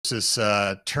this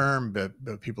term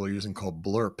that people are using called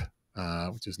BLERP,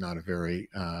 which is not a very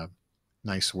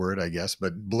nice word, I guess,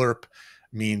 but BLERP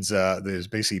means there's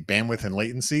basically bandwidth and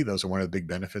latency. Those are one of the big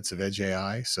benefits of Edge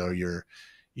AI. So you're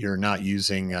not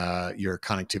using your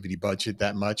connectivity budget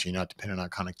that much. You're not dependent on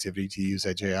connectivity to use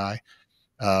Edge AI.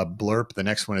 BLERP, the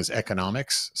next one is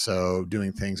economics. So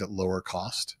doing things at lower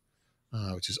cost,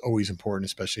 which is always important,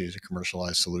 especially as you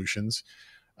commercialize solutions.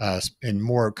 And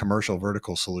more commercial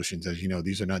vertical solutions, as you know,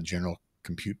 these are not general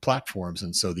compute platforms.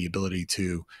 And so the ability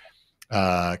to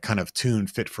kind of tune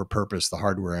fit for purpose the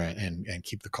hardware and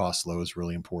keep the cost low is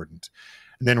really important.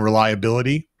 And then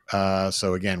reliability.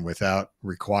 So again, without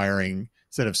requiring,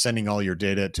 instead of sending all your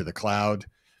data to the cloud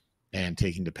and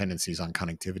taking dependencies on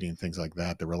connectivity and things like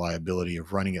that, the reliability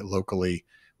of running it locally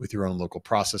with your own local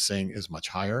processing is much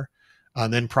higher.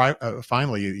 And then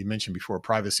finally, you mentioned before,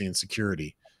 privacy and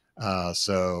security.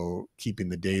 So keeping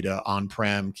the data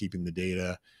on-prem, keeping the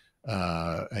data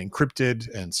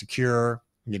encrypted and secure.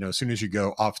 You know, as soon as you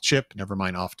go off chip, never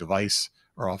mind off device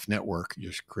or off network,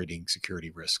 you're creating security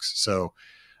risks. So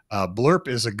BLERP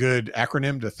is a good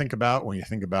acronym to think about when you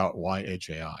think about why Edge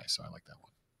AI. So I like that one.